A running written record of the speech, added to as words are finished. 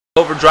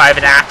Overdrive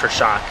and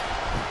Aftershock.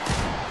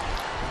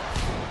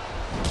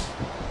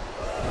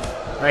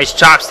 Nice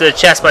chops to the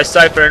chest by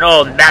Sypher, and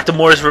oh,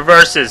 Demorest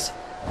reverses.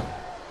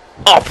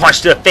 Oh, punch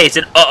to the face,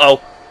 and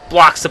uh-oh.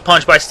 Blocks the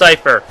punch by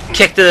Sypher.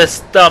 Kick to the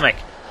stomach.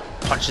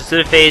 Punches to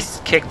the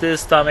face, kick to the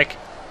stomach.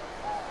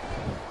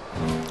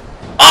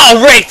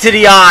 Oh, rake to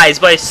the eyes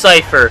by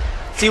Sypher.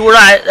 See,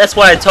 that's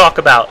what I talk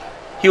about.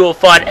 He will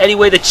find any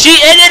way to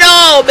cheat, and then,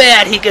 oh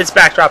man, he gets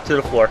backdrop to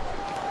the floor.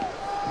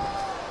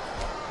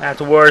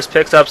 Demorest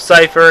picks up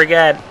Sypher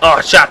again.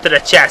 Oh, chop to the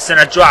chest and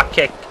a drop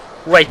kick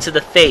right to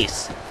the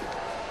face.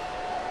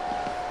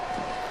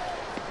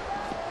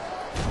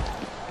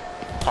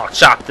 Oh,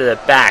 chop to the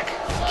back,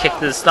 kick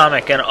to the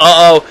stomach, and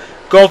uh-oh,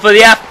 go for the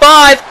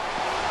F5.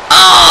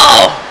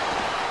 Oh!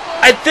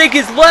 I think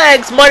his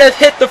legs might have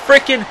hit the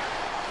freaking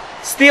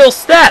steel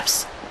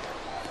steps.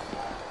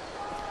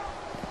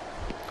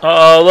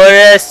 Oh, look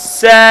at this,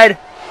 said.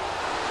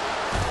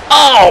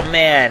 Oh,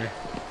 man.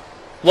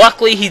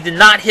 Luckily, he did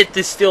not hit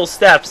the steel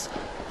steps.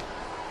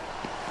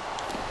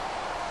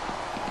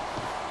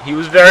 He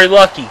was very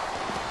lucky.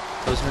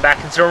 Goes him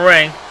back into the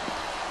ring.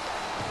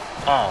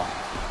 Oh,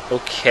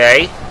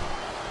 okay.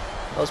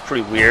 That was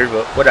pretty weird,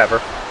 but whatever.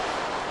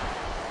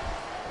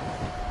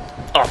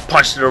 Oh,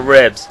 punch to the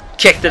ribs.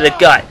 Kick to the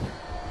gut.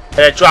 And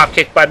a drop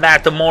kick by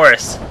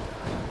Demorest.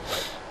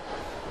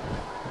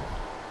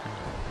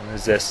 What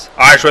is this?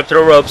 Irish whip to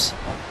the ropes.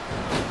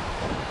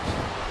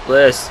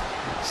 This.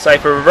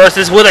 Sypher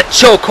reverses with a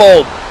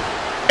chokehold.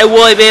 And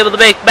will he be able to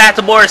make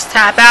Demorest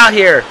tap out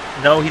here?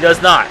 No, he does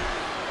not.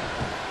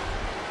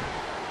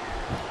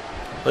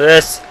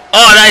 This.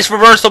 Oh, nice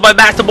reversal by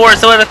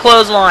Demorest with a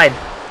clothesline.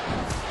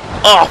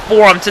 Oh,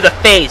 forearm to the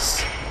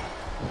face.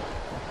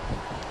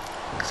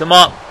 Picks him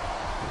up.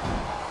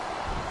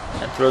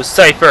 And throws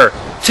Sypher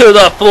to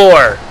the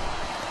floor.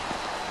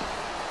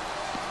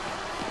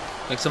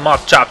 Makes him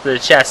up, chop to the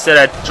chest, and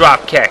a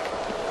drop kick.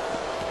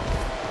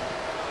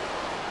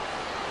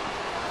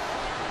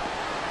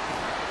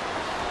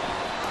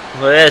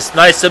 Look at this,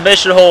 nice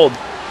submission hold.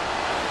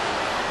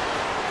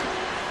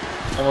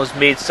 Almost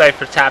made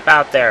Sypher tap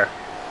out there.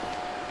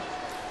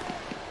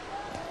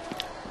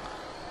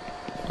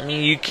 I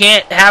mean, you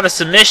can't have a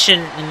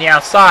submission in the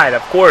outside.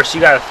 Of course,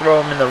 you gotta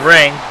throw him in the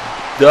ring.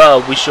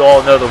 Duh, we should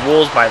all know the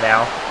rules by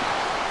now.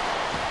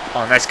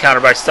 Oh, nice counter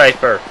by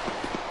Sypher.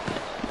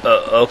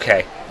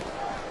 Okay.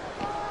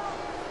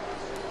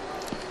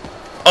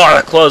 Oh,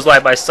 the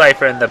clothesline by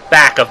Sypher in the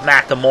back of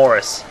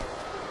Demorest.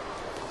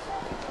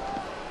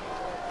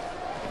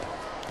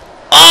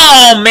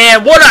 Oh,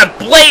 man, what a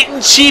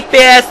blatant,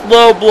 cheap-ass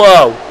low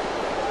blow.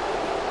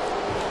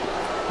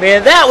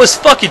 Man, that was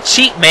fucking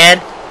cheap, man.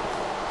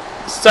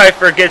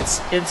 Sypher gets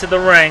into the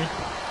ring.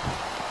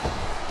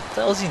 What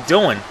the hell is he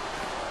doing?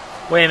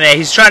 Wait a minute,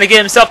 he's trying to get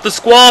himself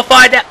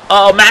disqualified.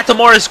 Uh-oh,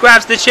 Demorest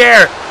grabs the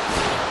chair.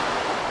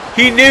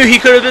 He knew he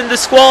could have been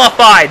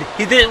disqualified.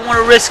 He didn't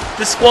want to risk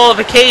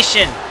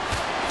disqualification.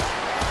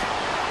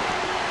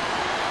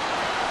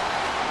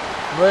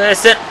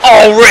 Listen.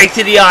 Oh, rake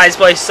to the eyes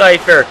by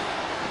Sypher.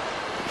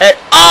 And,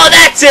 oh,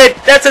 that's it.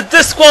 That's a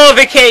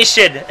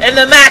disqualification. And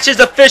the match is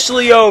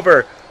officially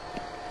over.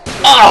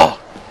 Oh,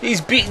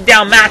 he's beating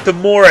down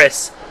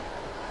Demorest.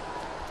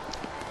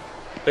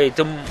 Wait,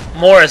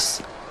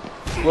 Demorest,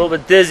 a little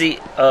bit dizzy.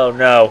 Oh,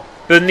 no.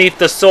 Beneath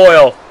the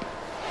soil.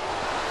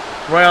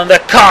 Right on the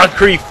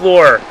concrete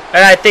floor.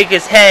 And I think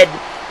his head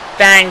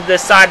banged the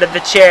side of the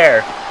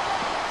chair.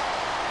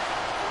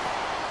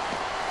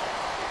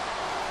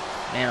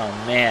 Man,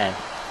 oh man.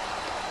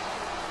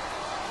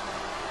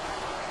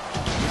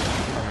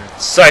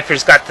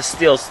 Sypher's got the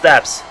steel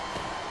steps.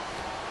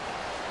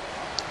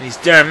 And he's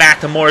daring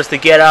Demorest to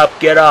get up,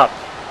 get up.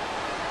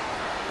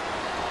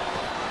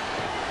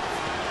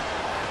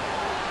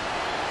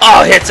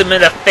 Oh, hits him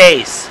in the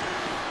face.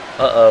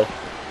 Uh-oh.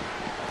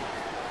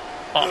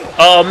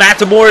 Oh,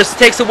 Demorest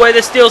takes away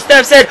the steel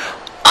steps and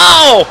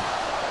oh!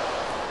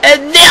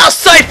 And nails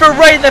Sypher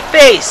right in the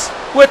face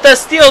with the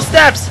steel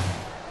steps.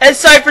 And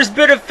Sypher's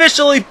been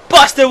officially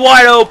busted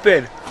wide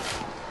open.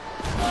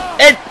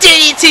 And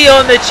DDT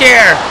on the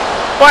chair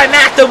by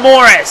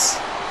Demorest.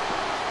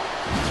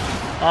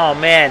 Oh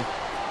man,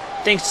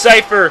 I think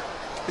Sypher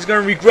is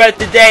going to regret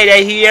the day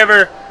that he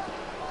ever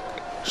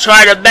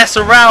tried to mess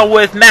around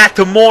with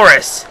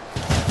Demorest.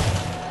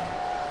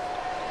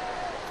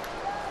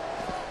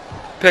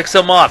 Picks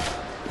him up.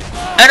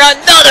 And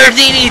another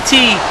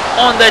DDT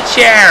on the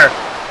chair.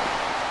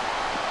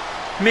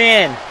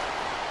 Man.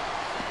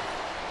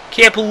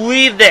 Can't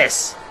believe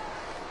this.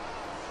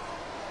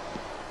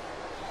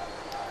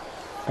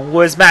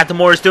 What is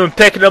Demorest doing?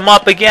 Picking him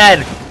up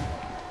again.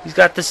 He's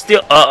got the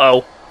steel.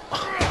 Uh-oh.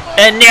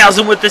 And nails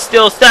him with the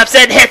steel steps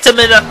and hits him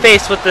in the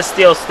face with the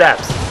steel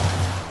steps.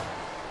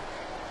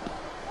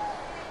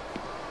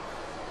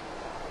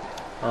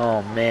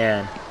 Oh,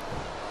 man.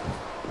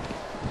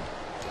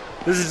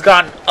 This has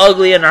gotten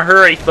ugly in a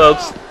hurry,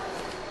 folks.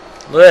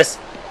 Look at this.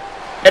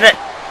 And an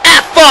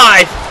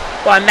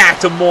F5 by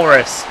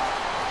Demorest.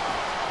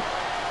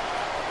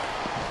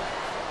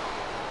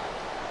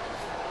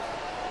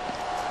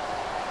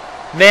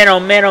 Man, oh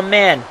man, oh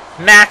man.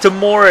 Matt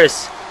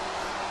Demorest.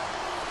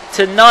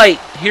 Tonight,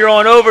 here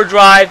on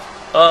Overdrive.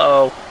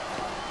 Uh-oh.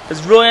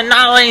 Is really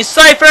not letting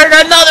Sypher, and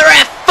another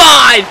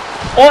F5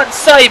 on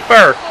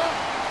Sypher.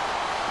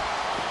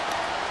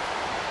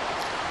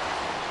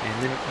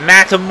 And then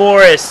Matt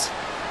Demorest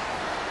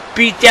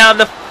beat down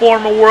the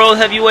former World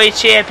Heavyweight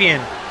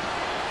Champion.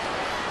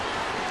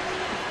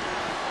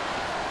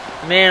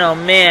 Man, oh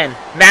man.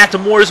 Matt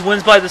Demorest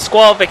wins by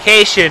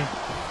disqualification.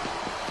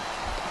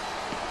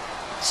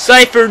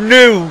 Sypher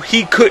knew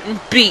he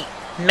couldn't beat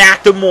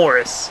Matt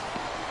Demorest.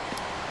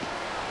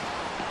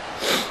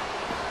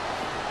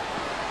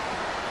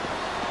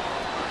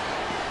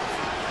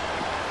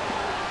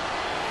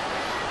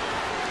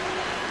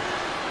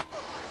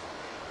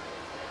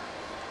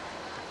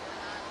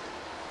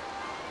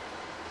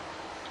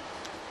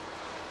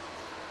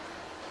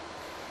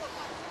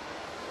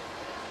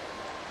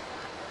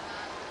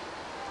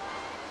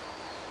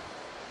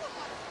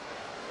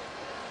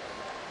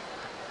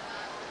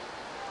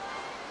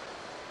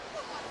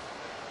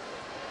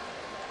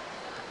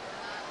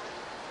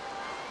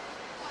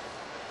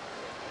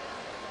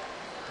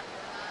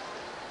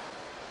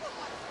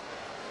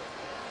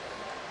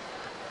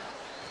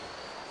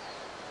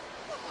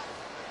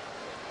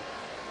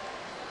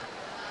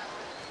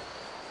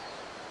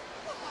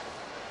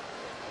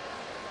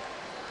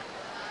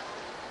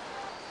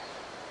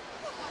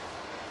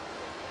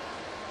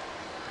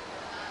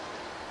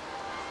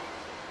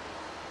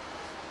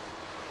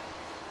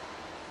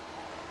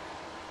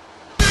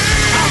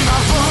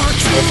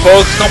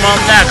 Folks, coming up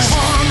next,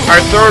 our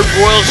third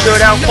Royal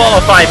Showdown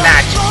qualifying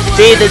match.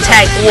 Dave the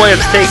Tank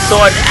Williams takes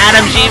on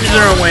Adam James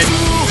Urwin.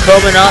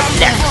 Coming up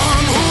next.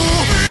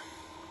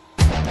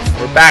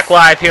 We're back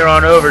live here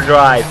on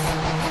Overdrive.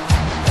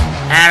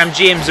 Adam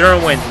James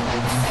Urwin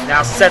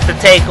now set to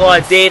take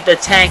on Dave the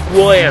Tank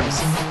Williams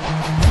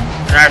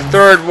in our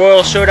third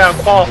Royal Showdown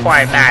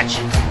qualifying match.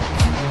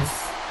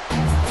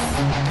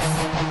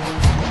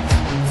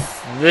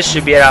 This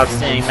should be an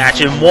outstanding match.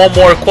 And one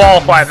more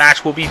qualifying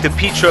match will be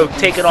Dipietro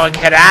taking on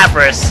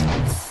Cadaverous.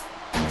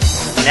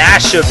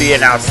 That should be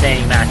an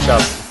outstanding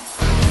matchup.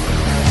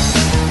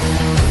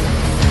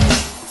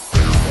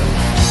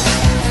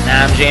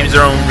 Adam James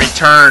Urwin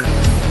returned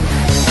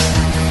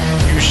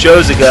a few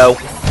shows ago.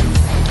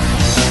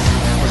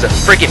 It was a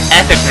freaking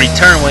epic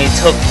return when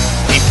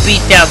he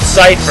beat down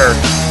Sypher.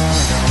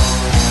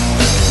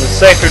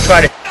 Sypher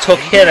tried to took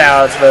him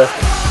out of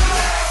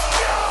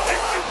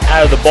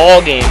the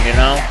ball game, you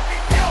know,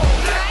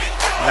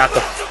 not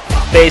the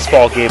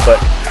baseball game, but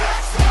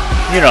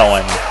you know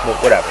what I mean.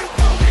 Whatever.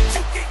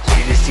 So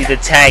you can see the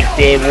tank,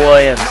 Dave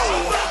Williams.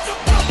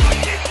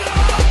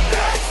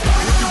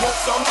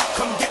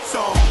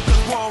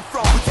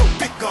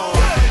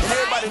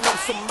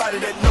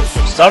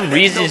 For some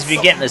reason, he's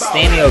been getting a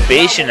standing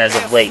ovation as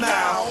of late.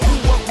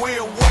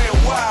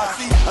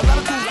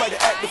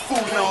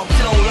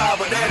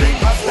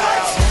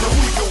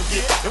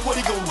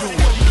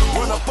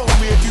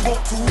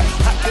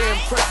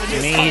 To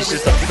me, he's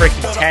just a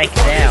freaking tank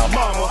now.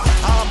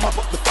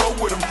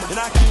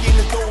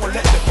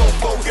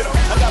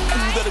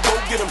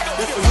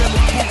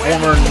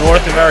 Former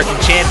North American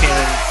champion,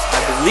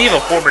 I believe a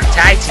former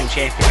tag team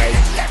champion.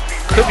 I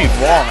could be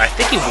wrong. I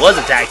think he was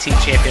a tag team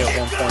champion at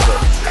one point, but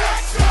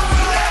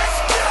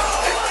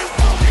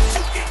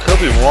could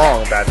be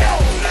wrong about that.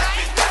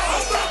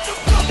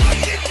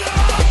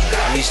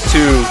 These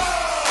two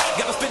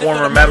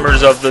former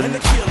members of the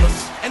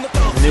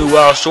New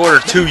Welsh Order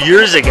 2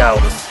 years ago.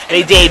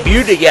 They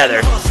debuted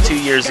together 2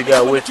 years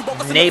ago with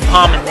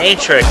Napalm and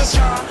Natrix.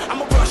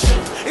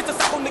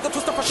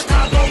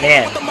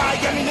 Man,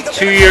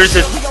 2 years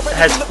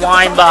has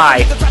flown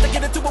by.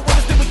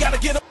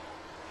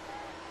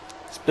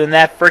 It's been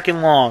that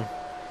freaking long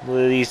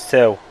with these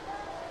two.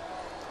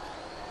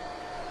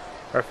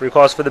 Referee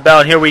calls for the bell,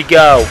 and here we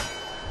go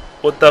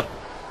with the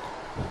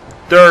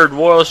third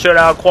Royal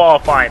Showdown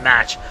qualifying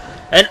match.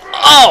 And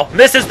oh,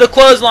 misses the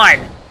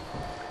clothesline.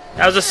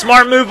 That was a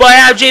smart move by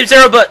Adam James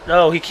Urwin, but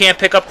oh, he can't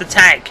pick up the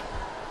tank.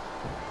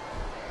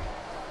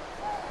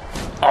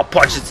 Oh,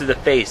 punch it to the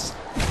face.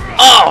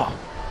 Oh!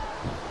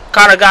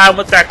 Caught a guy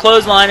with that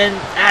clothesline, and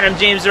Adam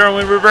James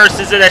Urwin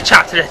reverses it, a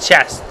chop to the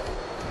chest.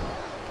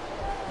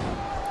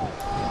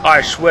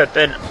 Irish whip,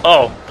 and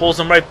oh, pulls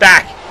him right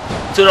back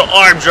to the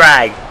arm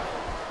drag.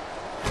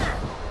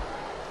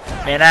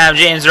 Man, Adam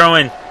James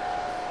Urwin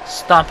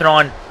stomping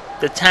on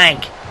the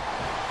tank.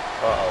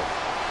 Uh-oh.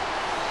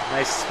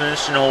 Nice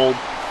finishing hold.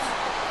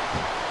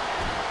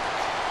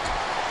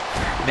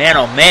 Man,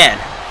 oh man.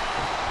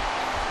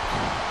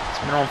 It's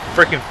been on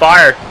freaking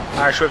fire.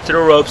 Irish whip to the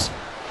ropes.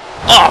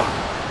 Oh!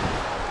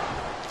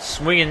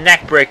 Swinging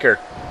neck breaker.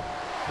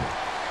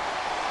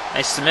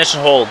 Nice submission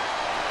hold.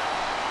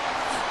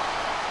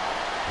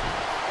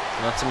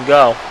 Lets him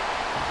go.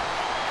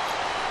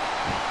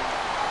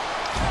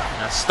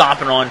 Now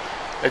stomping on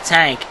the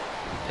tank.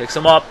 Picks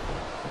him up.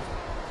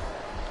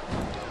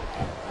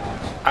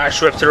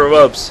 Irish whip to the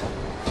ropes.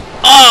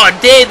 Oh,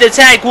 Dave the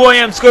Tank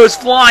Williams goes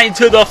flying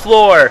to the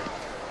floor.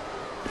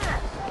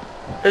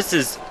 This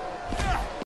is